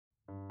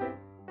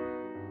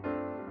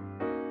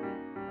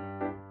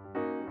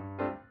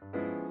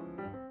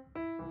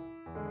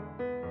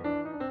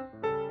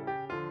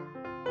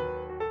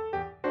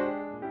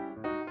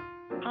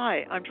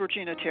Hi, I'm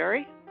Georgina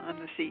Terry. I'm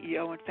the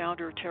CEO and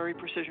founder of Terry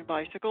Precision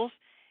Bicycles,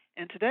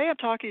 and today I'm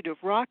talking to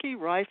Rocky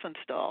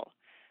Riefenstahl.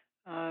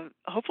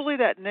 Hopefully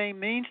that name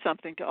means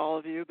something to all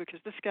of you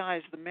because this guy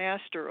is the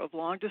master of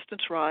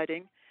long-distance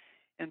riding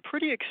in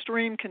pretty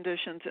extreme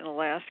conditions in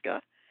Alaska.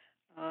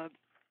 Uh,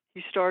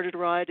 he started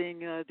riding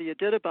the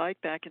Adida bike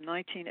back in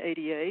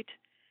 1988,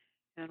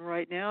 and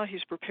right now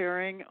he's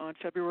preparing on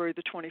February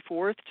the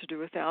 24th to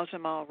do a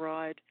 1,000-mile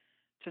ride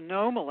to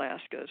Nome,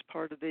 Alaska as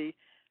part of the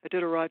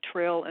Iditarod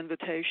Trail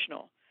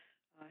Invitational.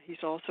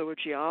 He's also a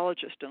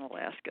geologist in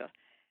Alaska.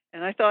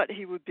 And I thought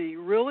he would be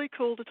really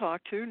cool to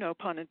talk to, no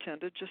pun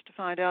intended, just to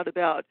find out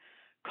about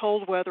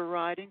cold weather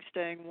riding,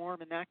 staying warm,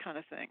 and that kind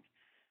of thing.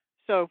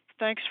 So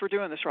thanks for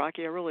doing this,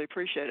 Rocky. I really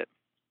appreciate it.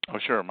 Oh,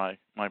 sure. My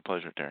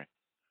pleasure, Terry.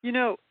 You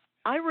know,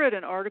 I read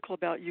an article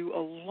about you a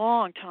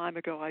long time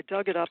ago. I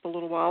dug it up a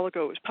little while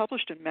ago. It was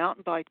published in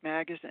Mountain Bike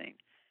Magazine,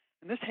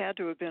 and this had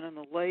to have been in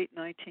the late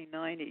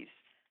 1990s.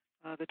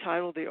 The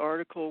title of the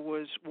article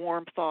was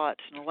Warm Thoughts,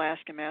 an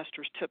Alaska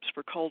Master's Tips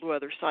for Cold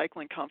Weather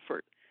Cycling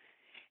Comfort.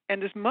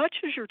 And as much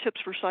as your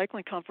tips for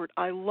cycling comfort,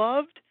 I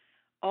loved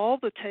all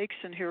the takes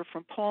in here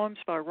from poems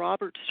by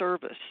Robert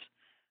Service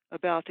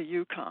about the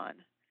Yukon.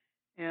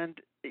 And,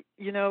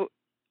 you know,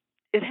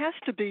 it has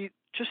to be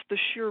just the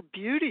sheer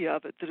beauty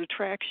of it that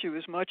attracts you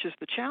as much as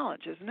the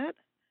challenge, isn't it?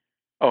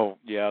 Oh,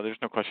 yeah, there's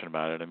no question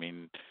about it. I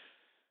mean,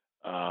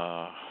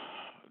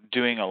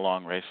 doing a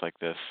long race like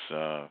this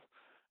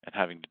and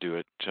having to do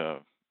it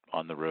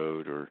on the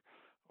road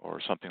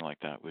or something like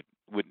that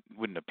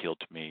wouldn't appeal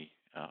to me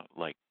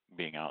like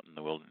being out in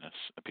the wilderness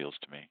appeals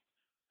to me.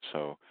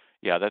 So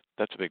yeah,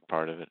 that's a big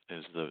part of it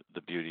is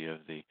the beauty of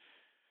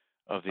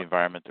the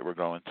environment that we're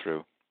going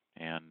through.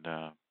 And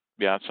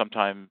yeah,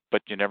 sometime,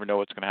 but you never know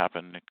what's going to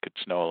happen. It could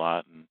snow a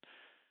lot and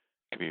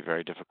it could be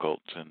very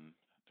difficult, and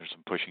there's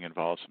some pushing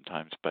involved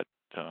sometimes. But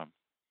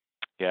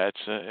yeah,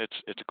 it's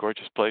a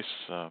gorgeous place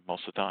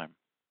most of the time.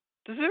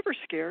 Does it ever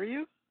scare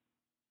you?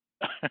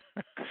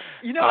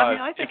 You know, I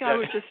mean, I think I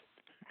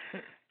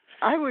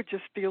would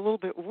just be a little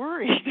bit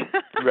worried.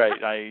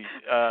 Right.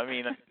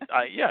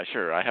 Yeah,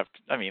 sure.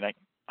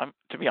 I'm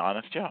to be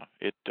honest, yeah.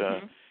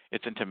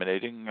 It's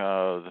intimidating.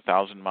 The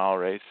 1,000-mile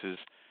race is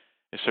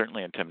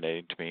certainly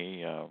intimidating to me.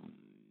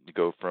 You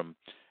go from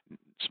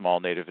small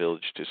native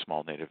village to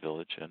small native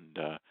village, and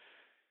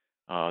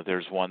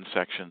there's one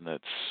section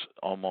that's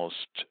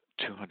almost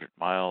 200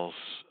 miles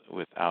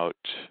without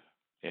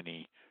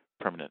any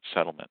permanent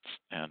settlements,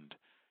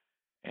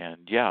 and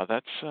yeah,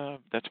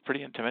 that's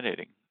pretty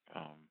intimidating.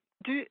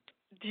 Do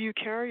you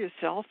carry a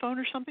cell phone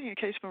or something in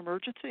case of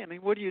emergency? I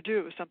mean, what do you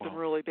do if something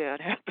really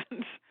bad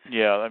happens?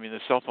 Yeah, I mean the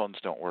cell phones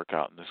don't work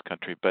out in this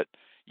country, but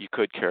you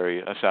could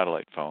carry a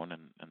satellite phone,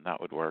 and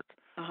that would work.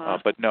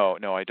 But no,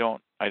 I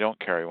don't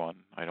carry one.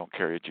 I don't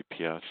carry a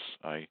GPS.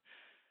 I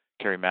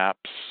carry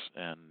maps,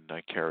 and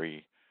I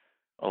carry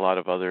a lot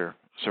of other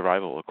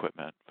survival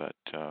equipment, but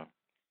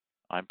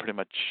I'm pretty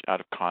much out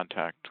of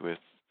contact with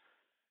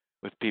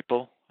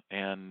people,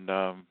 and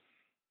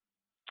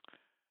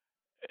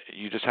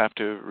you just have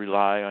to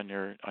rely on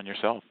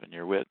yourself and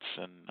your wits,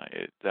 and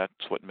that's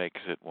what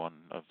makes it one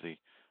of the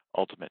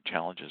ultimate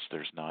challenges.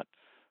 There's not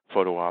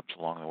photo ops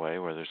along the way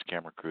where there's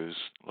camera crews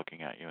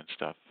looking at you and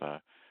stuff.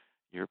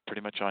 You're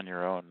pretty much on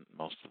your own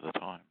most of the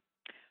time.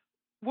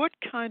 What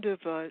kind of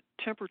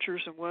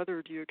temperatures and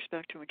weather do you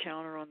expect to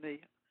encounter on the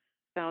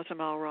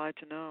 1,000-mile ride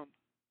to Nome?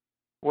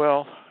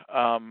 Well,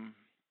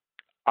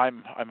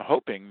 I'm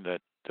hoping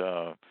that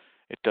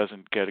it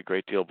doesn't get a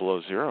great deal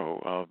below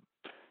zero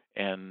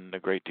and a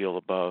great deal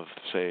above,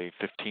 say,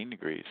 15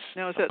 degrees.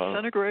 Now, is that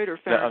centigrade or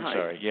Fahrenheit? I'm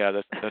sorry. Yeah,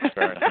 that's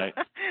Fahrenheit.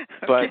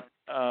 Okay.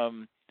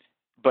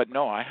 But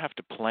no, I have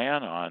to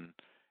plan on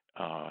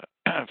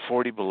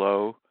 40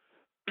 below,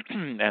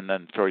 and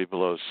then 30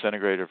 below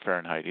centigrade or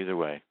Fahrenheit. Either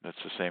way, that's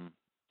the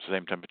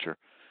same temperature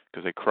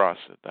because they cross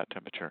at that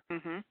temperature.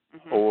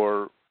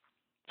 Or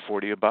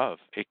 40 above.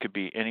 It could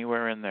be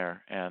anywhere in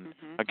there, and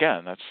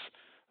again, that's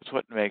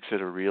what makes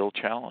it a real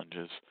challenge.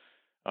 Is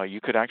you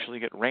could actually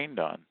get rained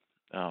on,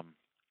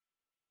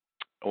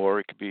 or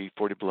it could be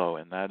 40 below,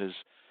 and that is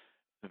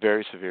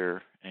very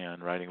severe.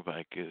 And riding a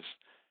bike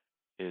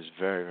is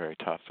very, very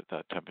tough at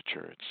that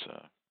temperature.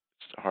 It's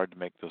hard to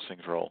make those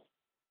things roll.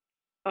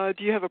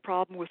 Do you have a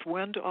problem with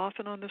wind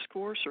often on this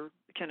course, or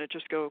can it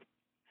just go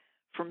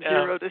from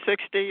 0 to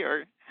 60?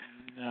 Or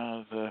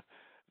no,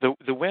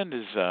 the wind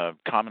is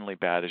commonly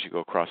bad as you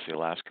go across the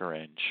Alaska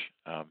Range.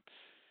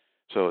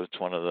 So it's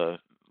one of the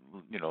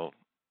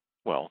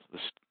the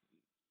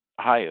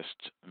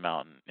highest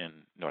mountain in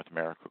North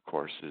America, of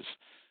course,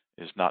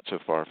 is not so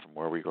far from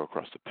where we go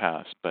across the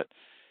pass, but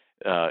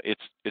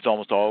it's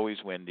almost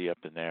always windy up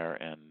in there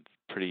and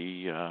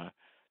pretty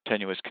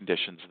tenuous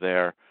conditions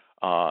there.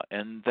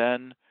 And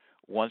then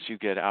once you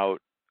get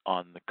out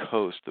on the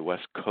coast, the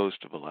west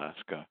coast of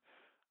Alaska,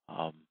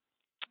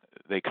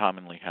 they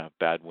commonly have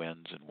bad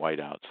winds and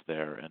whiteouts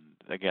there. And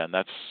again,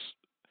 that's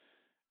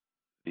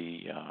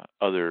the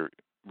other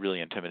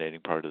really intimidating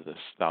part of this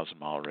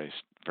 1,000-mile race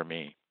for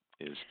me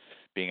is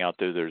being out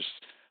there. There's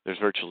there's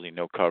virtually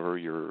no cover.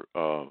 You're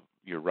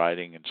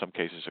riding in some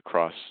cases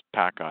across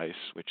pack ice,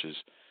 which is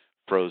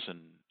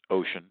frozen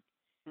ocean,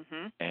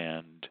 Mhm.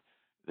 and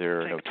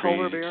there are no Think a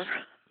polar trees.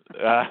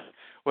 bear.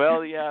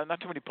 Well, yeah, not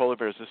too many polar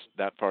bears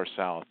that far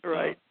south,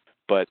 Right.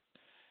 but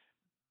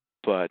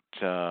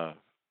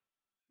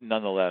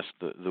nonetheless,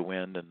 the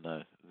wind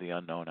and the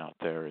unknown out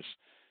there is.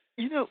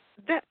 You know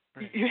that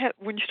Right. you had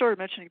when you started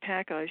mentioning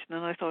pack ice, and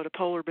then I thought of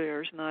polar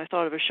bears, and then I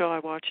thought of a show I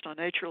watched on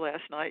Nature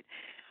last night.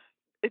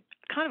 It's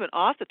kind of an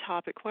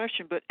off-the-topic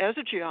question, but as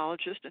a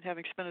geologist and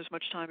having spent as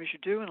much time as you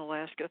do in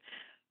Alaska,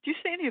 do you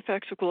see any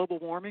effects of global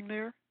warming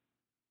there?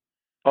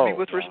 I mean, Oh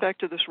with yeah. respect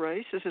to this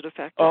race, has it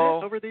affected it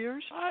Oh, over the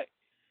years? I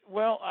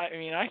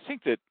mean, I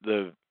think that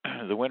the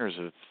the winters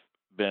have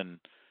been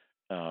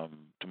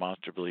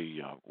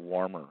demonstrably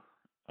warmer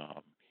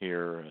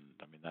here, and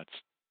I mean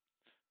that's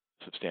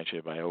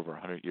substantiated by over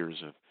 100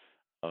 years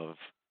of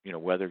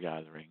weather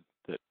gathering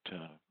that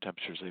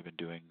temperatures they've been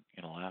doing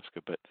in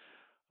Alaska. But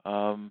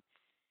um,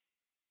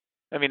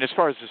 I mean, as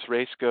far as this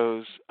race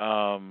goes,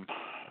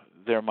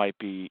 there might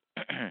be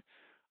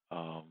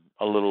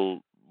a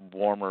little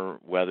warmer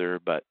weather,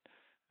 but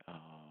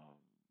um,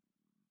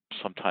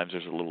 sometimes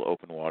there's a little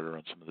open water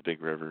on some of the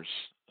big rivers,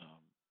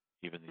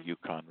 even the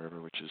Yukon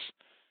River, which is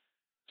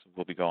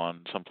will be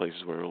gone. Some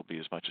places where it will be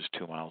as much as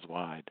 2 miles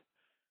wide.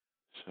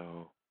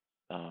 So,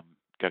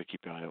 got to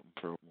keep your eye open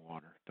for open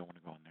water. Don't want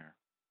to go in there.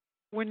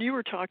 When you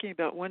were talking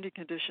about windy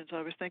conditions,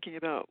 I was thinking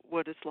about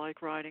what it's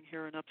like riding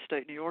here in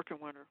upstate New York in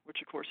winter,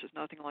 which of course is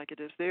nothing like it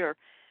is there.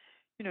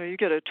 You know, you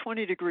get a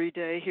 20-degree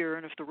day here,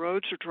 and if the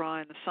roads are dry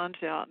and the sun's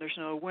out and there's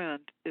no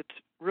wind, it's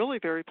really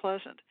very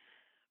pleasant.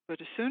 But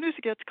as soon as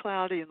it gets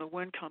cloudy and the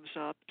wind comes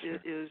up, Sure.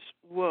 it is,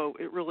 whoa,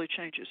 it really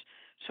changes.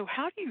 So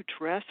how do you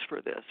dress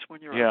for this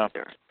when you're Yeah. out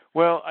there?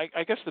 Well,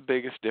 I guess the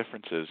biggest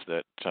difference is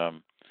that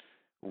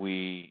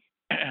we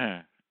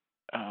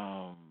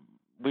um,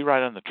 we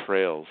ride on the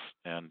trails,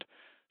 and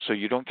so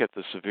you don't get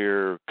the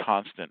severe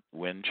constant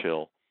wind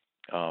chill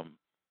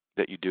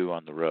that you do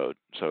on the road.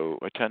 So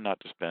I tend not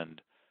to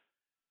spend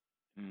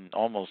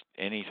almost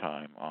any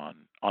time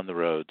on the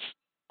roads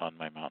on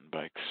my mountain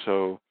bike.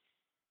 So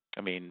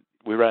I mean,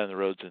 we ride on the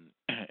roads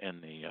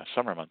in the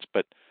summer months,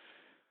 but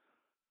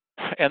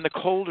and the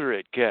colder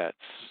it gets,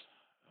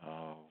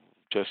 uh,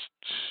 just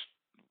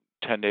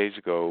 10 days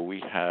ago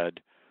we had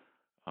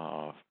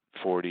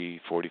 40,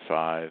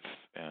 45,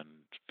 and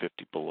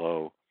 50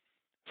 below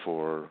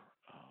for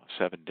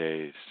 7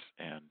 days.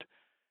 And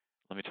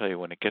let me tell you,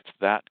 when it gets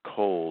that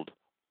cold,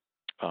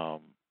 um,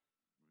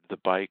 the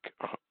bike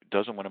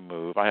doesn't want to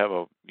move. I have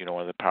one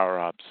of the Power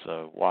Ops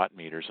watt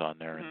meters on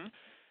there, and Mm-hmm.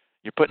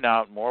 you're putting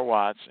out more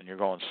watts and you're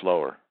going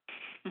slower.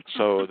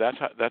 So that's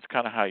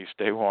kind of how you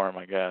stay warm,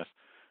 I guess.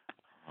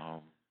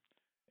 Um,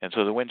 and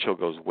so the wind chill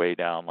goes way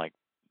down, like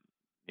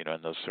in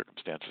those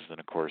circumstances. Then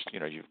of course,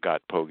 you've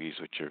got pogies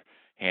which your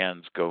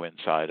hands go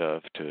inside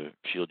of to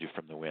shield you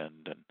from the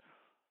wind,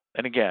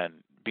 and again,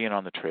 being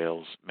on the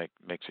trails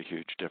makes a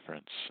huge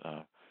difference.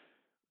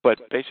 But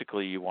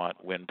basically, you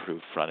want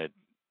windproof fronted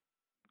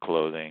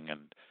clothing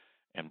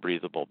and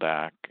breathable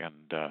back,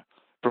 and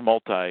for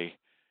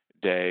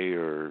multi-day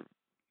or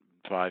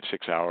 5-6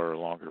 hour or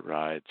longer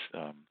rides,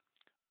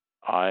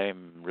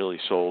 I'm really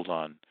sold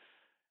on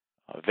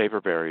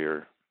vapor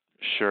barrier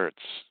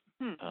shirts.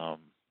 Hmm. Um,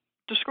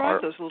 Describe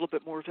are those a little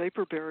bit more,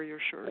 vapor barrier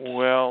shirts.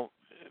 Well,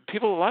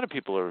 a lot of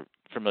people are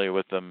familiar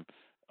with them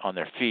on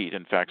their feet.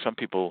 In fact, some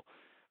people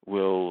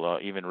will,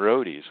 even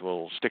roadies,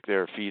 will stick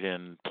their feet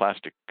in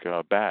plastic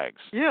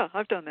bags. Yeah,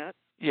 I've done that.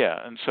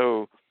 Yeah, and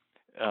so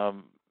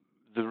um,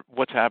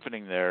 what's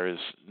happening there is,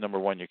 number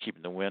one, you're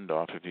keeping the wind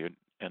off of you,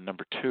 and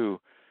number two,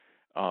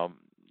 um,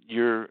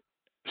 you're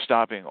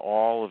stopping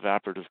all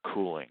evaporative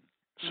cooling.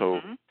 So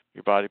Mm-hmm.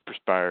 your body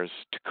perspires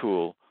to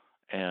cool,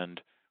 and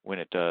when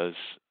it does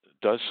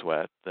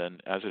sweat, then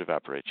as it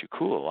evaporates, you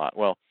cool a lot.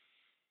 Well,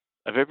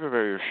 a vapor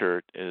barrier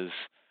shirt is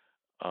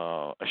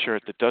a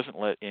shirt that doesn't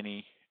let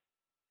any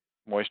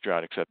moisture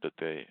out except at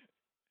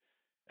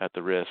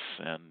the wrists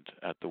and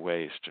at the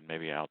waist, and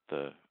maybe out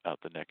the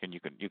neck, and you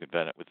can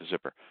vent it with the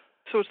zipper.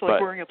 So it's like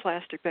But wearing a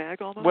plastic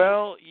bag almost?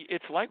 well,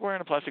 it's like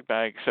wearing a plastic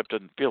bag, except it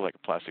doesn't feel like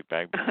a plastic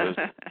bag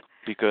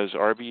because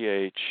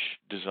RBH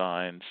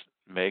Designs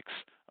makes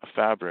a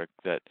fabric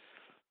that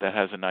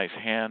has a nice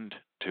hand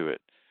to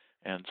it,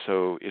 and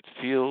so it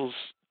feels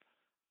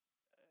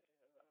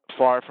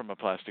far from a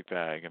plastic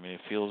bag. I mean,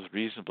 it feels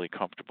reasonably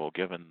comfortable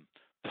given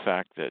the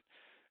fact that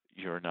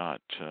you're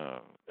not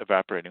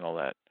evaporating all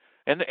that.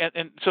 And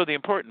so the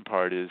important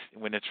part is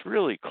when it's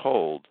really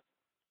cold,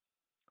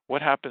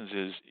 what happens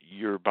is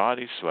your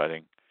body's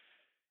sweating,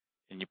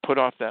 and you put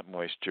off that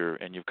moisture,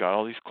 and you've got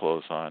all these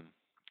clothes on,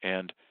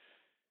 and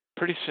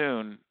pretty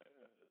soon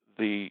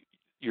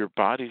your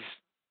body's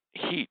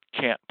heat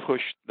can't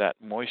push that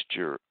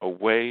moisture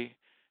away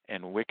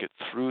and wick it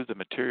through the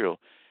material,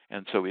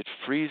 and so it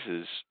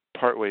freezes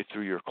partway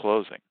through your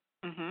clothing.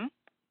 Mm-hmm.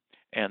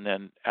 And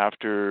then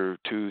after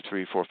 2,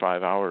 3, 4,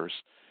 5 hours,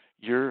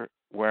 you're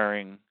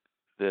wearing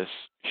this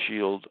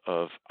shield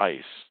of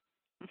ice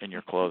in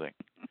your clothing.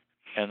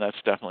 and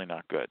that's definitely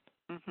not good.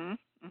 Mhm.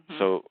 Mhm.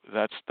 So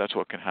that's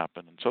what can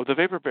happen. And so the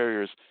vapor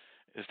barrier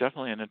is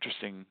definitely an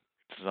interesting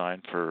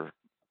design for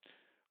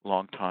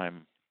long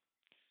time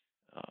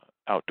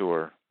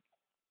outdoor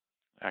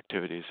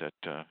activities at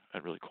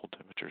really cold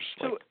temperatures.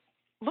 So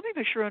let me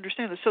make sure I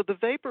understand this. So the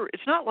vapor,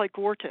 it's not like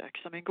Gore-Tex.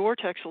 I mean,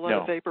 Gore-Tex will let a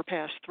No, vapor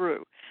pass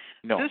through.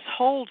 no, This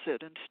holds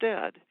it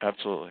instead.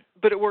 absolutely.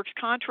 But it works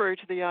contrary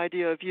to the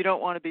idea of you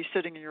don't want to be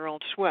sitting in your own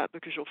sweat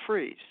because you'll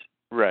freeze.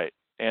 Right.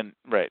 And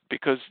right,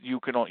 because you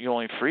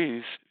only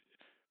freeze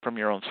from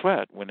your own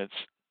sweat when it's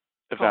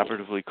Cold.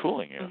 evaporatively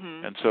cooling you.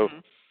 Mhm. And so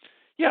Mhm.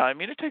 yeah, I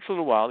mean it takes a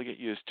little while to get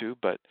used to,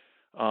 but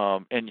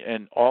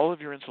and all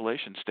of your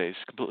insulation stays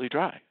completely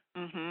dry.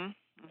 Mhm.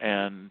 Mhm.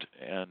 And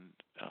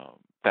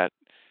that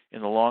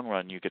in the long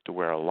run you get to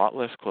wear a lot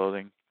less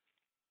clothing,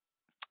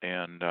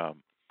 and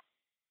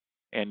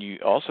you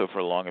also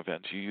for long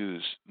events you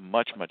use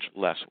much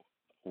less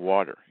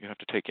water. You have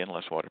to take in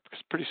less water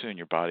because pretty soon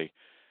your body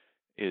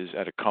is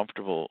at a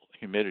comfortable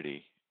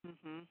humidity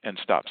Mhm. and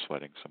stops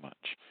sweating so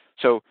much.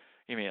 So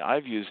I mean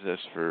I've used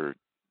this for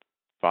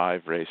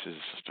 5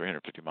 races,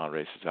 350-mile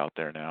races out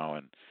there now,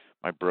 and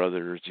my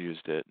brother's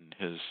used it in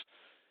his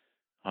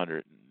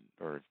 100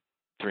 or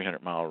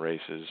 300-mile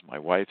races. My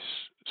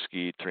wife's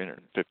skied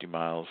 350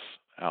 miles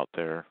out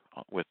there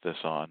with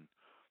this on.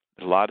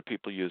 There's a lot of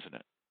people using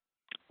it.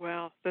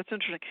 Wow, that's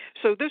interesting.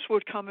 So this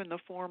would come in the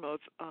form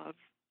of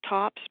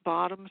tops,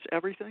 bottoms,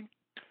 everything?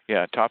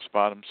 Yeah, tops,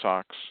 bottoms,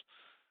 socks.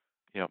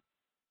 Yep.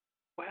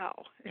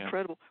 Wow, Yeah.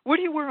 incredible. What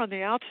do you wear on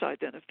the outside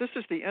then? If this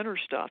is the inner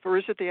stuff, or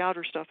is it the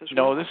outer stuff as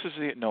No, well? this is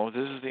the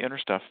inner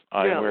stuff.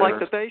 Yeah, like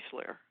the base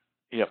layer.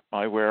 Yep,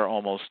 I wear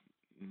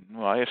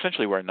I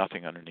essentially wear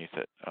nothing underneath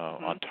it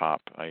Mhm. on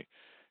top. I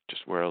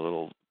just wear a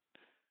little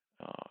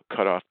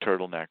cut-off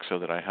turtleneck so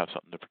that I have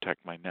something to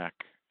protect my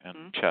neck and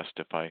Mhm. chest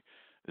if I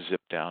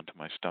zip down to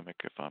my stomach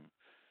if I'm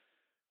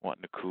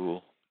wanting to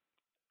cool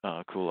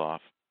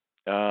off.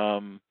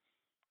 And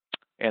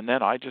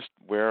then I just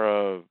wear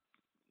a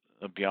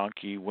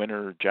Bianchi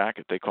winter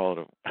jacket. They call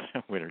it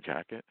a winter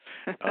jacket.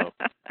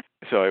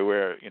 So I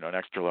wear an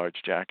extra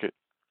large jacket,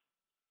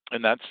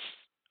 and that's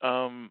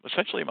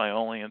essentially my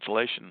only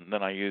insulation.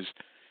 Then I use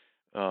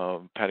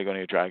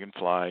Patagonia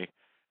Dragonfly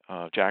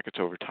jackets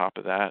over top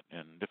of that,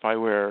 and if I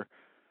wear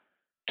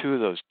 2 of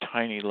those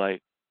tiny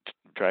light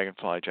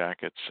Dragonfly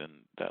jackets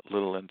and that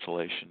little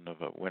insulation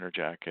of a winter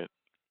jacket,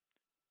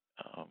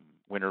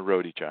 winter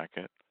roadie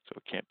jacket, so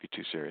it can't be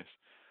too serious.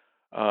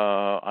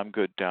 I'm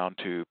good down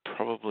to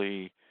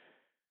probably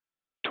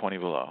 20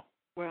 below.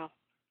 Well,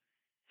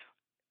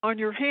 on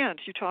your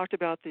hands, you talked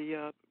about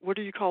the what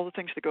do you call the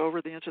things that go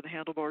over the ends of the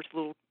handlebars?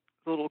 Little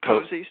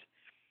cozies,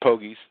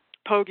 Pogies.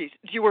 pogies.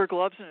 Do you wear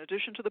gloves in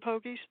addition to the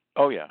pogies?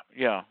 Oh yeah,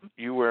 yeah.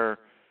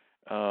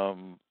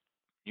 Um,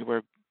 you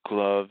wear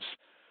gloves,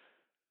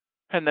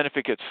 and then if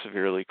it gets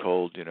severely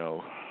cold,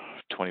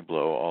 20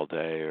 below all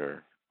day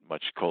or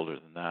much colder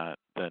than that,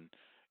 then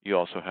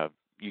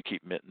you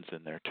keep mittens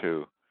in there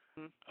too,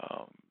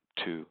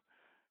 Mm-hmm. to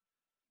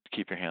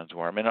keep your hands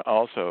warm. And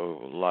also,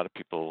 a lot of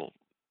people,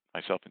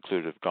 myself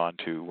included, have gone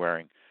to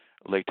wearing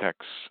latex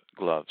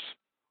gloves.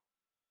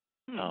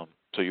 Hmm.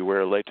 So you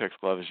wear a latex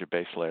glove as your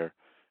base layer,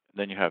 and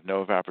then you have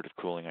no evaporative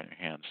cooling on your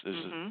hands.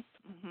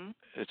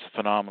 It's a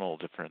phenomenal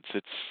difference.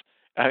 It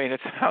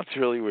sounds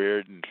really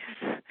weird. And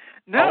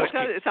no,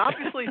 it's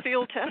obviously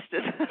field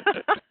tested.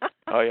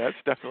 Oh yeah, it's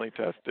definitely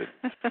tested.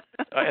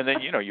 And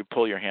then you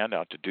pull your hand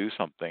out to do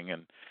something,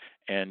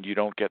 and you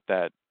don't get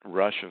that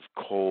rush of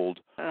cold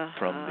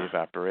from the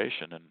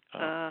evaporation. And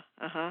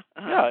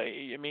yeah,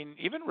 I mean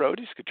even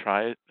roadies could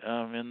try it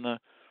in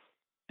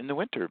the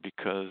winter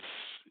because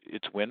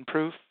it's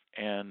windproof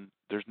and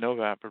there's no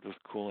evaporative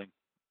cooling.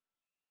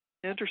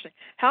 Interesting.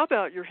 How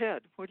about your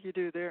head? What do you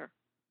do there?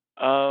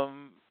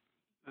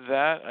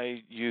 That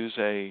I use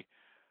a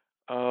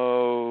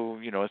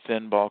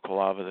thin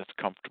balaclava that's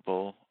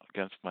comfortable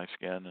against my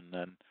skin, and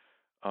then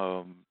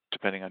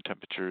depending on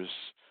temperatures,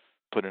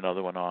 put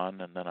another one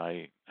on, and then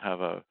I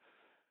have a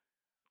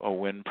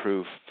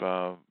windproof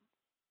uh,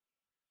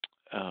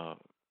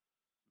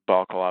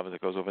 balaclava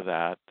that goes over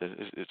that.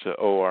 It's an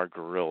OR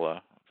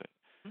Gorilla,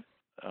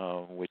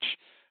 which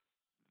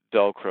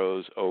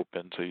Velcros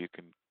open so you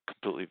can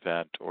completely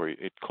vent, or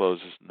it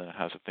closes and then it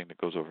has a thing that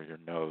goes over your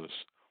nose.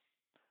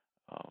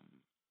 Um,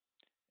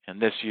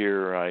 and this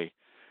year I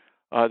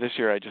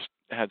just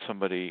had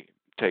somebody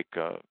take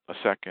a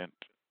second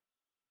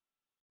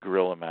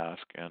gorilla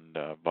mask and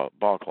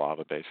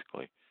balaclava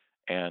basically,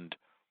 and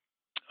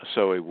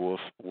sew a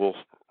wolf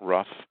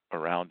ruff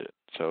around it.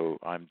 So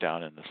I'm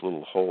down in this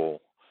little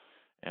hole,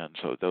 and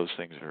so those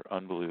things are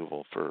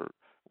unbelievable for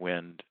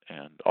wind,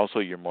 and also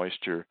your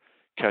moisture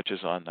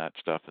catches on that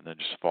stuff and then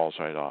just falls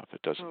right off.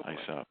 It doesn't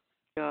ice up.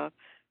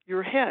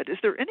 Your head. Is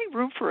there any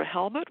room for a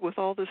helmet with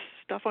all this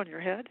stuff on your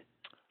head?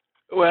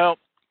 Well,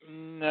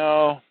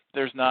 no,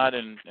 there's not,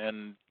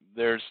 and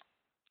there's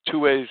 2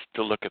 ways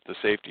to look at the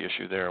safety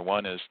issue there.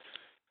 One is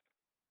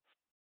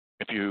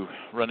if you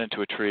run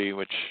into a tree,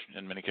 which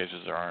in many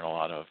cases there aren't a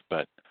lot of,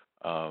 but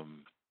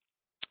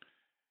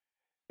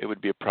it would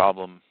be a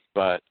problem.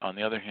 But on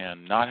the other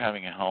hand, not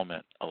having a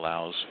helmet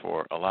allows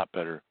for a lot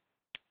better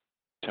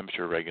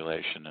temperature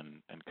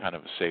regulation and kind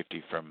of a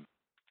safety from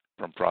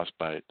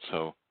frostbite.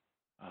 So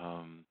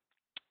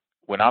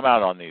when I'm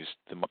out on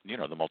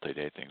the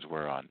multi-day things,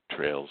 we're on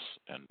trails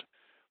and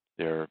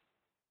they're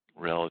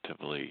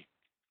relatively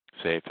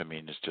safe. I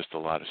mean, it's just a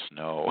lot of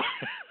snow.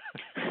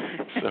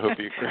 So if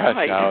you crash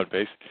right. out,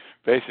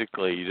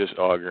 basically you just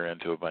auger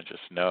into a bunch of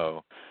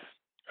snow,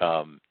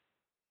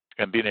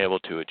 and being able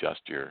to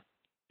adjust your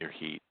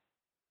heat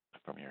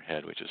from your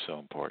head, which is so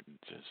important,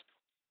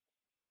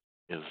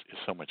 is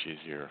so much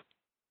easier.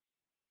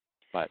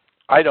 But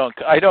I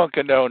don't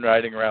condone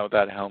riding around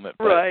without a helmet.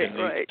 But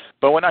Right.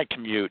 But when I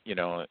commute,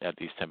 at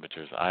these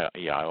temperatures, I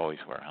always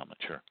wear a helmet.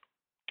 Sure.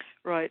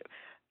 Right.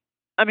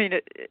 I mean,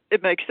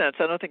 it makes sense.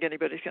 I don't think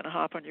anybody's going to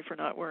hop on you for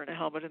not wearing a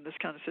helmet in this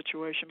kind of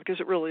situation because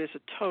it really is a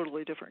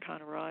totally different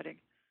kind of riding.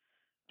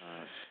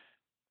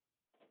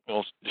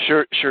 Well,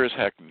 sure as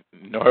heck,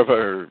 Norva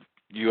or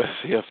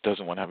USCF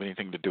doesn't want to have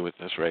anything to do with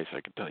this race.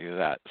 I can tell you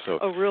that. So.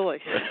 Oh, really?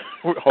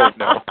 Oh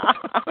no.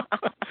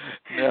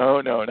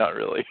 No, not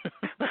really.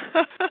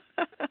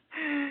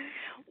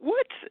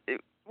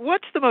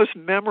 What's the most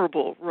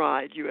memorable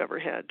ride you ever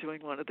had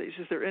doing one of these?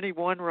 Is there any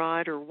one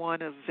ride or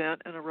one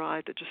event in a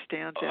ride that just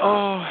stands out?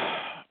 Oh,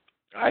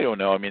 I don't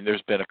know. I mean,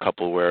 there's been a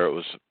couple where it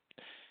was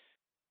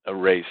a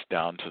race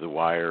down to the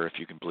wire, if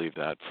you can believe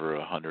that, for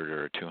 100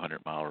 or a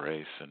 200-mile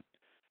race, and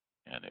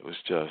it was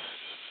just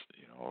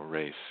a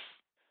race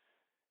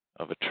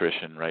of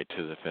attrition right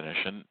to the finish,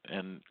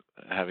 and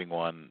having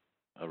won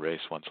a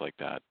race once like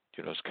that,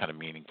 it's kind of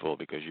meaningful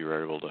because you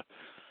were able to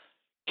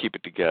keep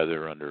it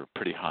together under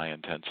pretty high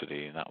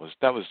intensity, and that was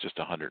just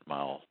a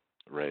 100-mile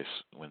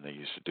race when they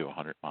used to do a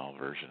 100-mile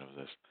version of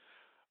this.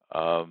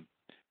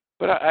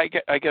 But I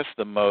guess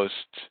the most,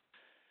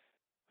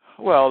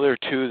 well, there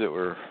are two that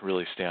were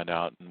really stand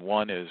out, and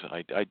one is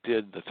I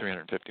did the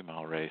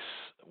 350-mile race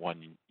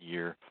one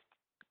year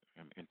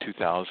in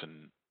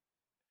 2000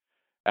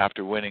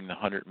 after winning the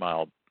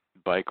 100-mile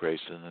bike race,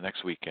 and the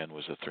next weekend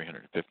was a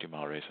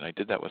 350-mile race, and I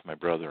did that with my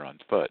brother on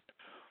foot.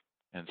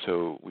 And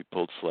so we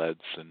pulled sleds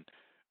and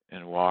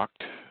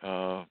walked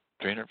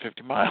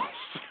 350 miles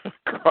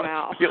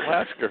across the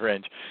Alaska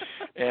Range.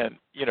 And,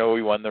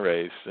 we won the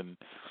race and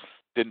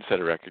didn't set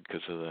a record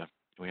because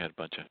we had a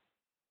bunch of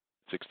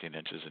 16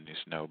 inches of new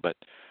snow. But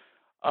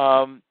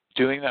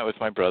doing that with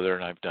my brother,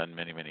 and I've done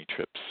many, many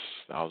trips,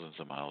 thousands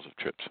of miles of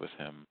trips with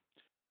him,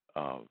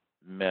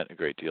 meant a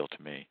great deal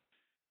to me.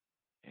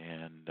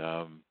 And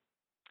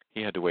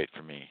he had to wait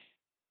for me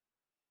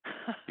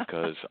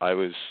because I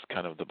was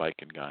kind of the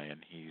biking guy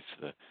and he's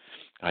the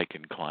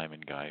hiking,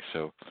 climbing guy.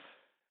 So,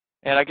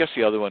 and I guess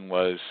the other one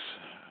was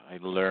I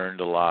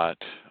learned a lot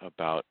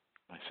about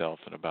myself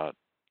and about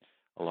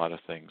a lot of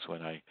things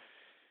when I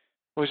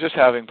was just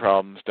having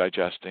problems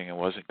digesting and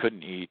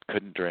couldn't eat,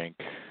 couldn't drink.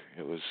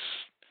 It was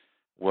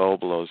well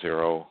below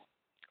zero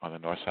on the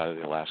north side of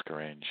the Alaska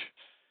Range,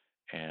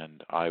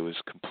 and I was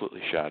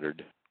completely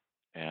shattered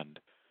and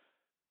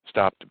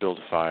stopped to build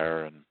a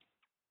fire and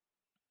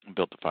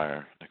built the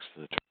fire next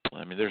to the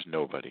trail. I mean, there's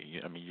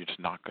nobody. I mean, you're just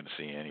not going to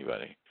see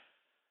anybody.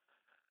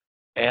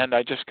 And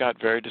I just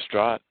got very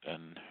distraught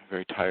and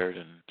very tired,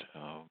 and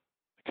I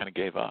kind of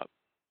gave up.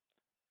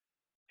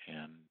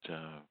 And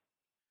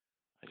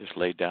I just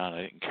laid down.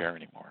 I didn't care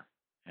anymore.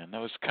 And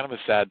that was kind of a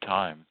sad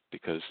time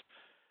because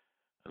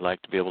I'd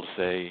like to be able to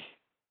say,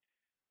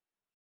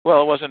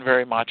 well, it wasn't a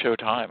very macho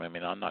time. I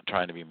mean, I'm not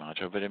trying to be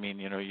macho, but I mean,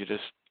 you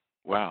just,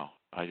 wow,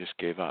 I just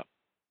gave up.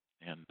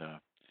 And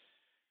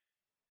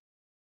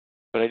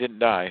but I didn't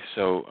die,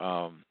 so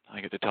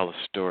I get to tell a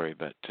story.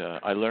 But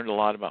I learned a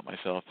lot about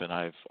myself, and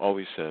I've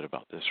always said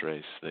about this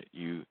race that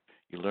you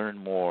learn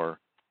more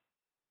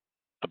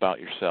about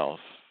yourself,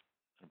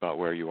 about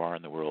where you are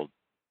in the world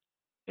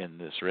in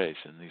this race,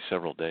 in these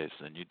several days,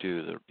 than you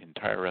do the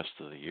entire rest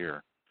of the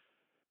year,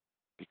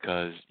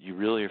 because you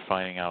really are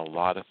finding out a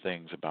lot of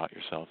things about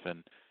yourself,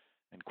 and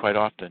quite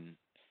often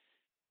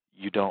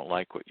you don't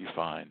like what you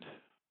find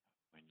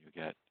when you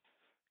get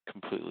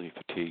completely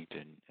fatigued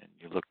and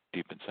you look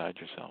deep inside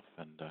yourself,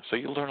 and so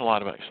you learn a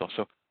lot about yourself.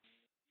 So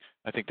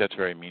I think that's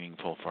very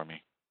meaningful for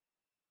me.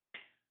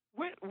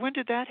 When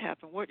did that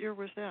happen? What year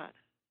was that?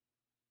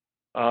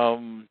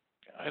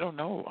 I don't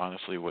know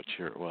honestly what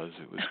year it was.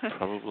 It was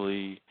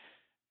probably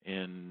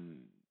in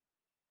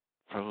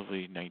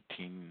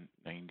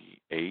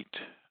 1998, I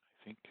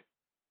think.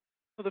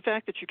 Well, the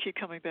fact that you keep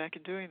coming back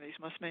and doing these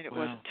must mean it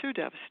wasn't too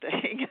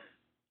devastating.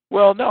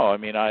 Well, no, I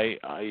mean, I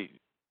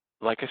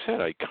like I said,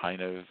 I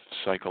kind of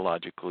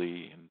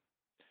psychologically, and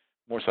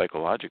more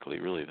psychologically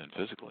really than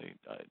physically,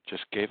 I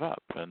just gave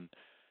up. And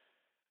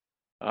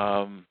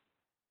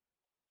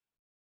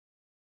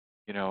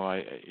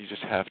you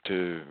just have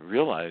to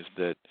realize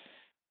that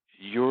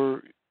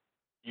your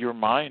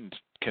mind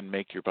can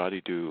make your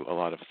body do a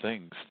lot of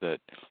things that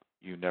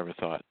you never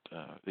thought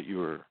that you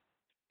were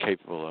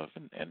capable of,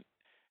 and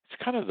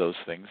it's kind of those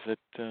things that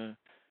I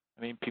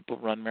mean, people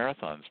run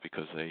marathons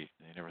because they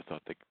never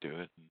thought they could do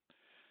it. And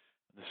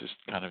this is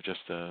kind of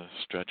just a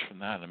stretch from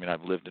that. I mean,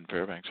 I've lived in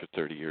Fairbanks for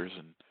 30 years,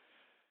 and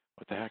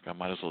what the heck, I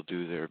might as well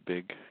do their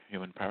big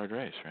human-powered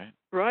race, right?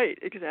 Right,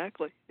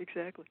 exactly.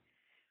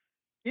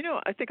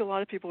 I think a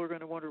lot of people are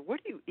going to wonder,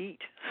 what do you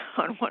eat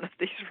on one of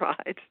these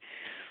rides?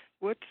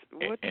 What's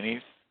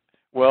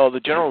Well, the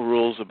general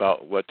rules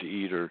about what to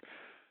eat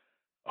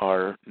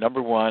are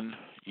number one,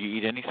 you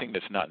eat anything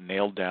that's not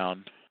nailed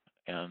down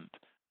and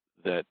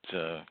that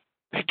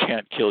it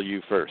can't kill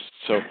you first.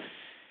 So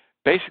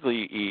basically,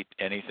 you eat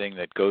anything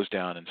that goes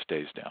down and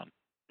stays down.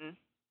 Mm.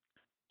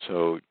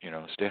 So,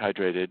 stay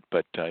hydrated,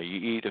 but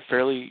you eat a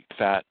fairly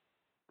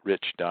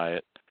fat-rich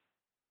diet.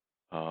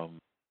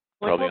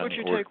 Like, what would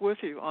you take with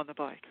you on the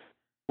bike?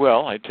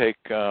 Well, I take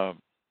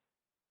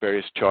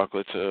various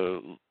chocolates,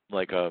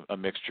 like a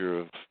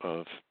mixture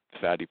of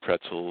fatty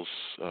pretzels,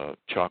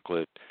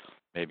 chocolate,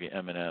 maybe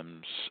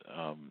M&Ms,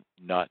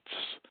 nuts.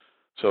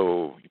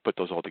 So you put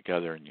those all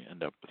together and you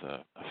end up with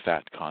a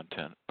fat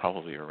content,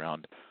 probably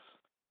around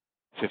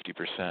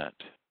 50%.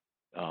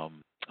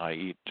 I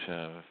eat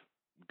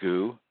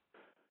goo,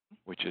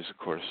 which is, of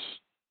course,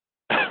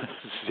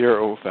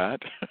 zero fat.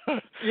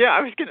 Yeah,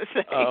 I was going to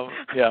say.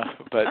 Yeah,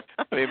 but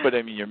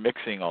I mean, you're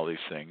mixing all these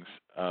things.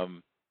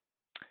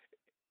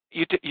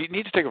 You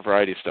need to take a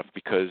variety of stuff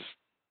because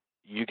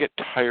you get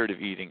tired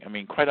of eating. I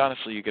mean, quite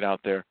honestly, you get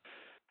out there.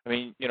 I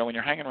mean, when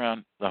you're hanging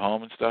around the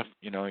home and stuff,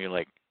 you're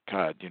like,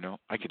 God,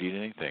 I could eat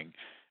anything,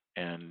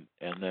 and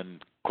then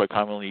quite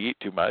commonly eat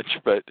too much.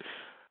 But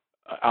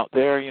out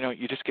there,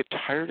 you just get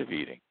tired of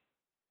eating.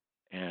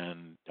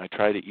 And I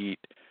try to eat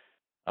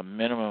a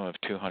minimum of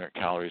 200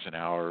 calories an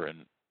hour,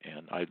 and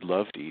I'd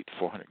love to eat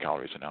 400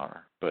 calories an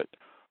hour. But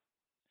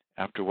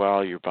after a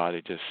while, your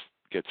body just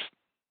gets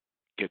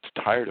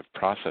tired of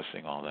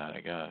processing all that, I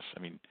guess. I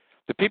mean,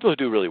 the people who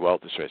do really well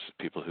at this race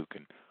are people who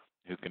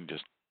can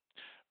just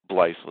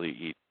blithely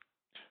eat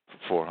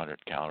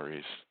 400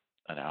 calories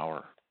an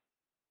hour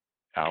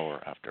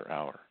after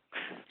hour.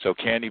 So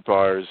candy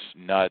bars,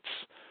 nuts,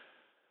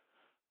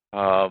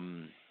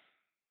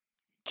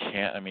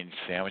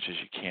 sandwiches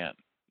you can't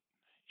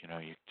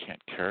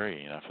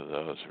carry enough of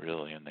those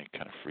really, and they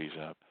kind of freeze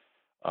up.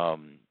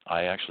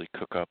 I actually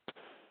cook up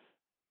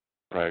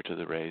prior to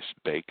the race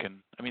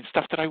bacon. I mean,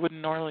 stuff that I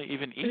wouldn't normally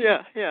even eat.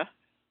 Yeah.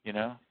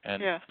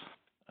 And yeah.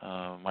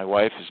 My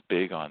wife is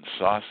big on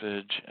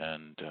sausage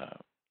and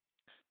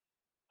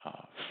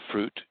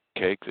fruit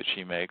cake that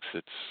she makes.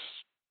 It's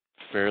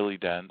fairly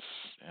dense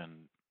and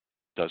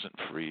doesn't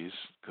freeze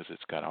because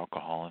it's got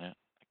alcohol in it.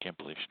 I can't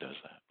believe she does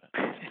that.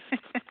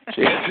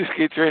 She just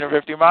ski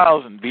 350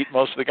 miles and beat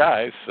most of the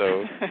guys,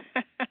 so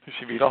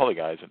she beat all the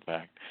guys, in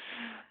fact.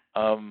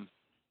 How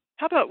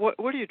about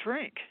what do you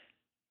drink?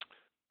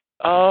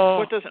 Oh,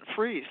 what doesn't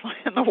freeze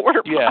in the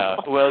water bottle? Yeah,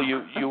 well,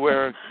 you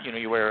wear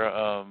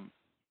a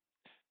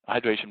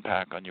hydration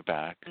pack on your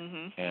back,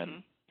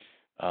 and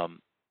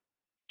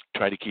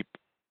try to keep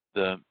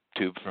the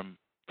tube from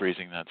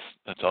freezing.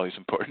 That's always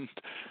important.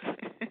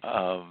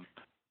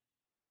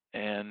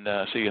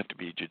 So you have to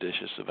be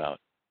judicious about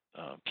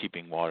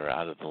keeping water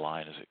out of the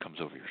line as it comes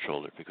over your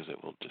shoulder because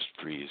it will just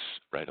freeze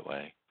right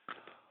away.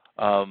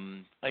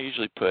 I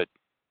usually put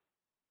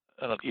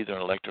either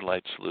an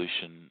electrolyte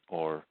solution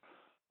or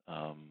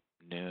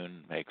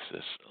Noon makes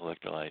this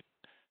electrolyte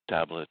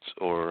tablets,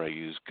 or I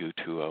use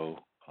Goo2O,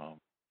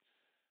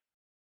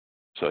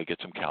 so I get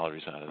some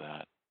calories out of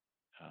that.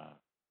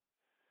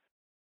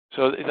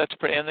 So that's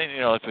pretty. And then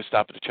if I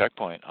stop at the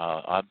checkpoint,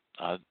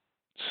 I'd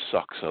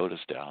suck sodas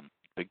down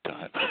big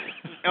time.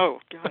 Oh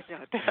God,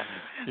 yeah.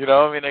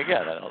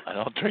 Again, I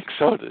don't drink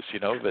sodas,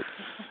 but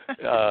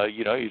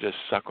you just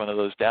suck one of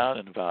those down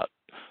in about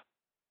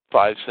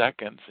 5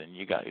 seconds, and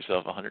you got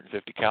yourself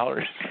 150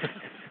 calories.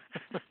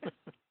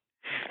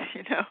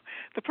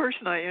 The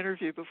person I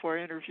interviewed before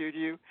I interviewed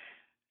you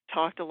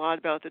talked a lot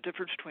about the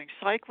difference between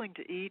cycling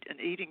to eat and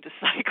eating to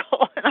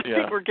cycle, and I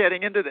think we're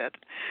getting into that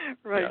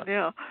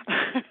now.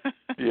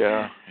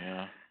 Yeah.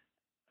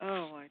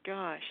 Oh my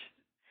gosh.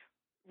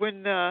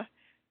 When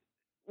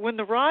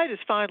the ride is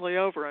finally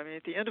over,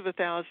 at the end of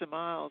 1,000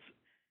 miles,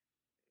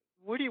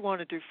 what do you want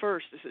to do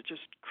first? Is it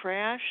just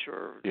crash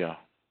or? Yeah.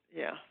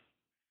 Yeah.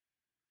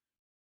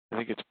 I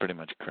think it's pretty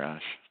much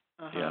crash.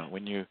 Uh-huh. Yeah.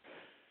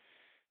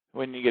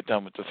 When you get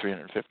done with the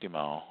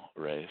 350-mile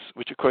race,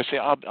 which of course,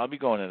 I'll be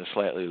going at a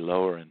slightly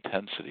lower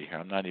intensity here.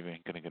 I'm not even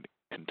going to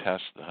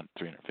contest the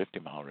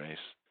 350-mile race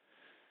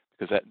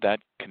because that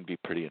can be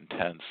pretty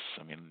intense.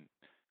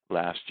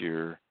 Last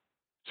year,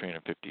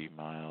 350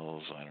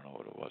 miles, I don't know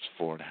what it was,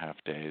 4.5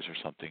 days or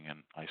something,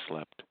 and I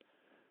slept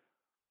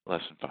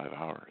less than 5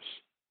 hours.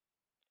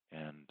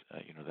 And,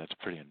 that's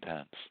pretty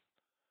intense.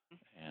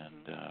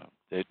 And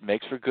it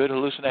makes for good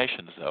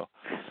hallucinations, though.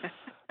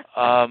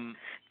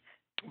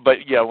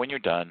 But, yeah, when you're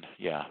done,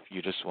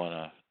 you just want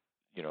to,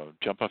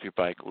 jump off your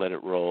bike, let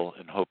it roll,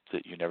 and hope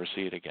that you never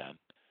see it again.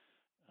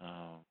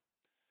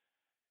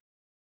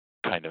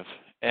 Kind of.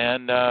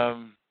 And,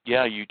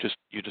 you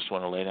just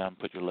want to lay down,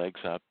 put your legs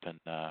up, and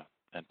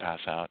pass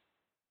out.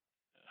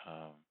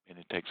 And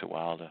it takes a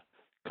while to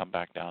come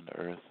back down to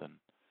earth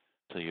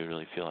until you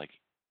really feel like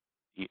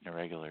eating a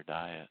regular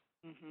diet.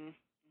 Mhm.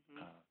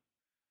 Uh,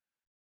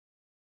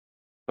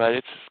 but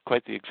it's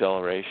quite the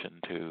exhilaration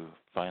to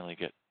finally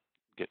get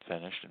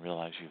finished and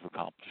realize you've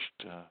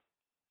accomplished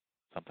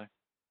something.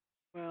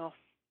 Well,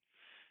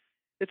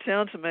 it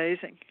sounds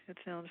amazing. It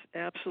sounds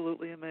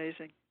absolutely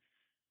amazing.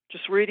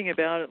 Just reading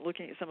about it,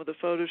 looking at some of the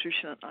photos you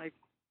sent, I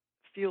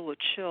feel a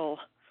chill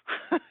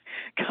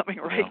coming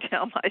right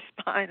down my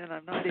spine, and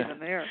I'm not even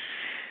there.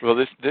 Well,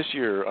 this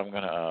year I'm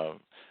gonna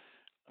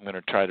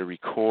try to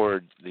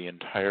record the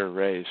entire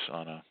race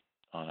on a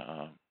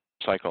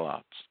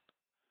Cyclops,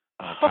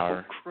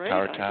 Power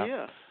Tap,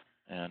 idea.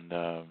 and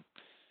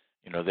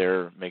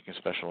they're making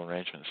special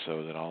arrangements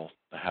so that I'll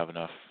have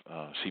enough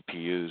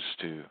CPUs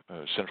to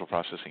central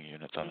processing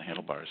units on the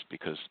handlebars,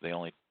 because they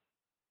only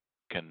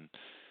can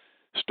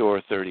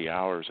store 30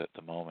 hours at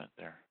the moment.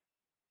 They're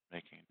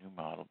making a new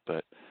model,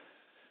 but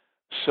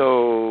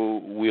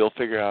so we'll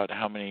figure out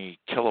how many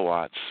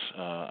kilowatts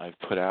I've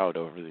put out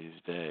over these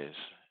days.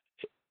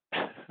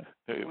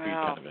 It'd Wow. be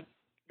kind of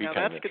now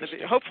kind that's of going to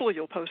be. Hopefully,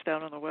 you'll post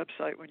that on the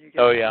website when you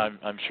get. Oh yeah,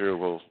 I'm sure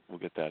we'll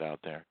get that out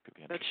there. Could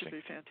be that interesting.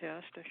 should be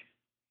fantastic.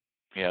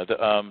 Yeah,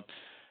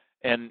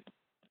 and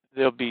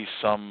there'll be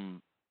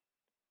some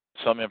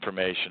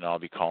information I'll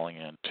be calling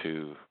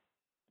into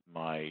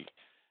my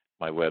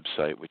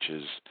website, which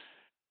is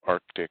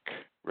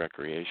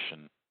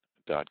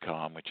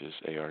arcticrecreation.com, which is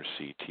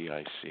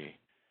ARCTIC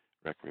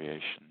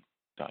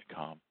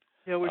recreation.com.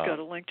 Yeah, we've got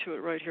a link to it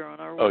right here on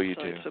our Oh, website, you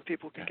do? so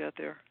people can get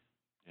there.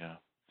 Yeah,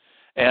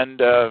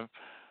 and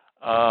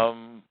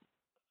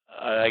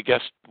I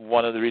guess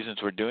one of the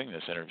reasons we're doing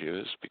this interview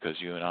is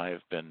because you and I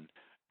have been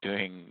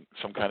doing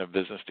some kind of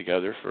business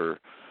together for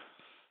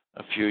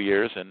a few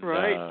years, and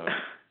right.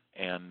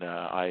 I'm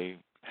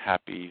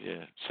happy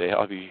to say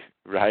I'll be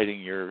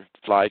riding your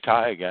fly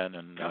tie again,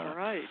 and all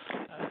right.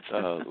 it's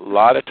a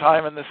lot of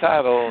time in the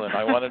saddle, and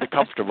I wanted a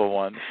comfortable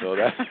one, so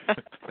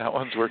that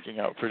one's working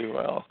out pretty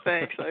well.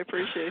 Thanks, I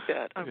appreciate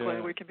that. I'm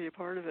glad we can be a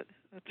part of it.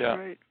 That's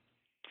great.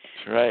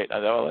 That's right.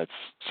 Well, that's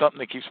something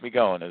that keeps me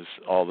going, is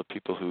all the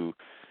people who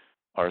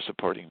are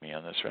supporting me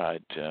on this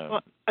ride.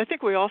 Well, I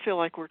think we all feel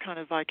like we're kind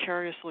of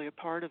vicariously a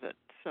part of it,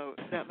 so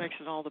that makes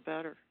it all the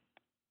better.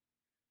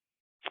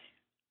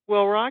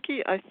 Well,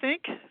 Rocky, I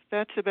think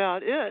that's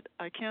about it.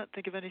 I can't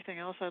think of anything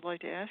else I'd like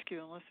to ask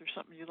you, unless there's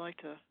something you'd like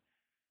to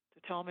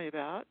tell me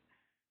about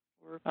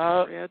or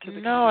add to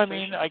the no,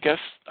 conversation. I mean,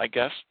 I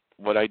guess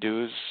what I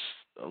do is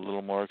a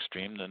little more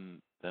extreme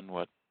than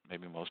what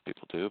maybe most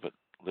people do, but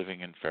living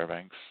in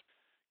Fairbanks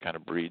kind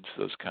of breeds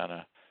those kind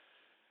of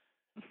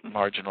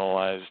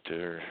marginalized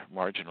or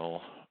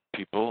marginal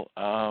people.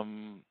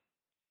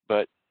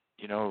 But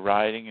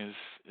riding is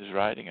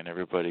riding, and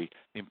everybody.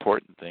 The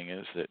important thing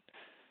is that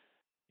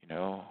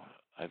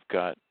I've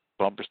got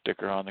bumper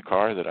sticker on the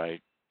car that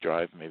I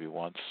drive maybe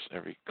once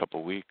every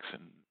couple of weeks,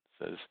 and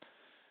says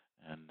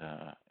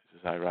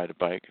I ride a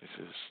bike. It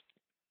says,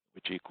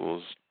 which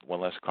equals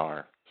one less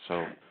car.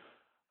 So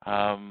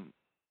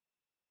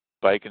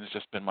biking has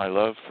just been my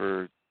love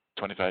for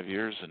 25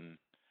 years, and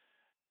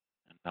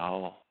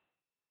I'll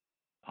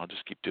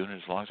just keep doing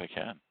it as long as I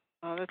can.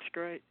 Oh, that's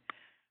great.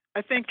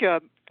 I think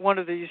one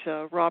of these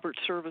Robert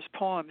Service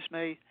poems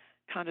may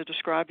kind of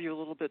describe you a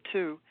little bit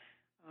too.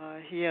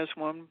 He has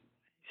one.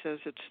 He says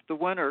it's the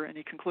winter, and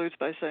he concludes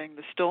by saying,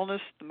 "The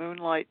stillness, the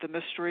moonlight, the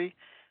mystery.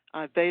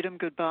 I bade him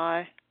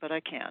goodbye, but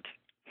I can't."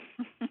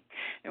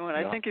 And when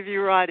I think of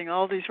you riding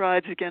all these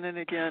rides again and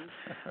again,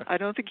 I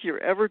don't think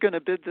you're ever going to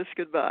bid this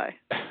goodbye.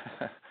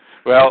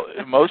 Well,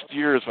 most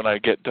years when I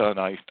get done,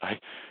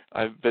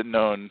 I've been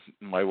known.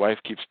 My wife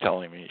keeps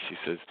telling me. She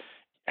says,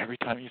 every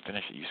time you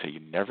finish it, you say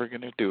you're never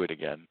going to do it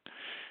again.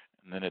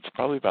 And then it's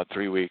probably about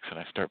 3 weeks, and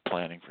I start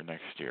planning for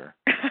next year.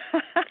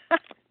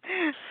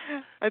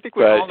 I think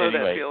we all know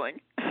that feeling.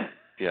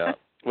 Yeah.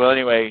 Well,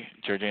 anyway,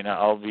 Georgina,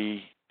 I'll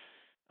be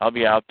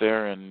out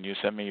there, and you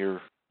send me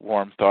your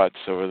warm thoughts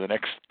over the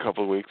next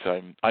couple of weeks.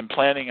 I'm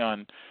planning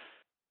on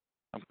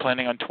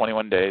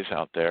 21 days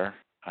out there.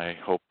 I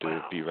hope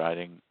to be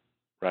riding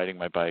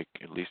my bike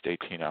at least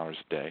 18 hours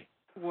a day.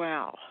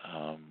 Wow.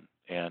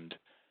 And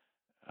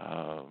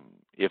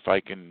if I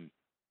can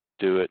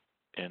do it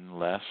in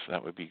less,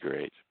 that would be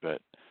great.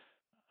 But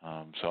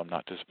so I'm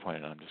not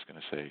disappointed. I'm just going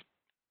to say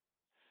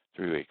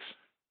 3 weeks.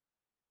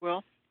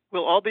 Well,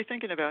 we'll all be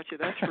thinking about you,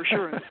 that's for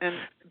sure. And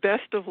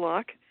best of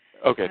luck.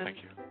 Okay, thank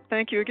you.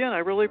 Thank you again. I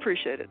really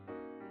appreciate it.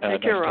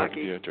 Take care, Rocky. Nice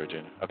talking to you,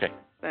 Georgina. Okay.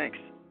 Thanks.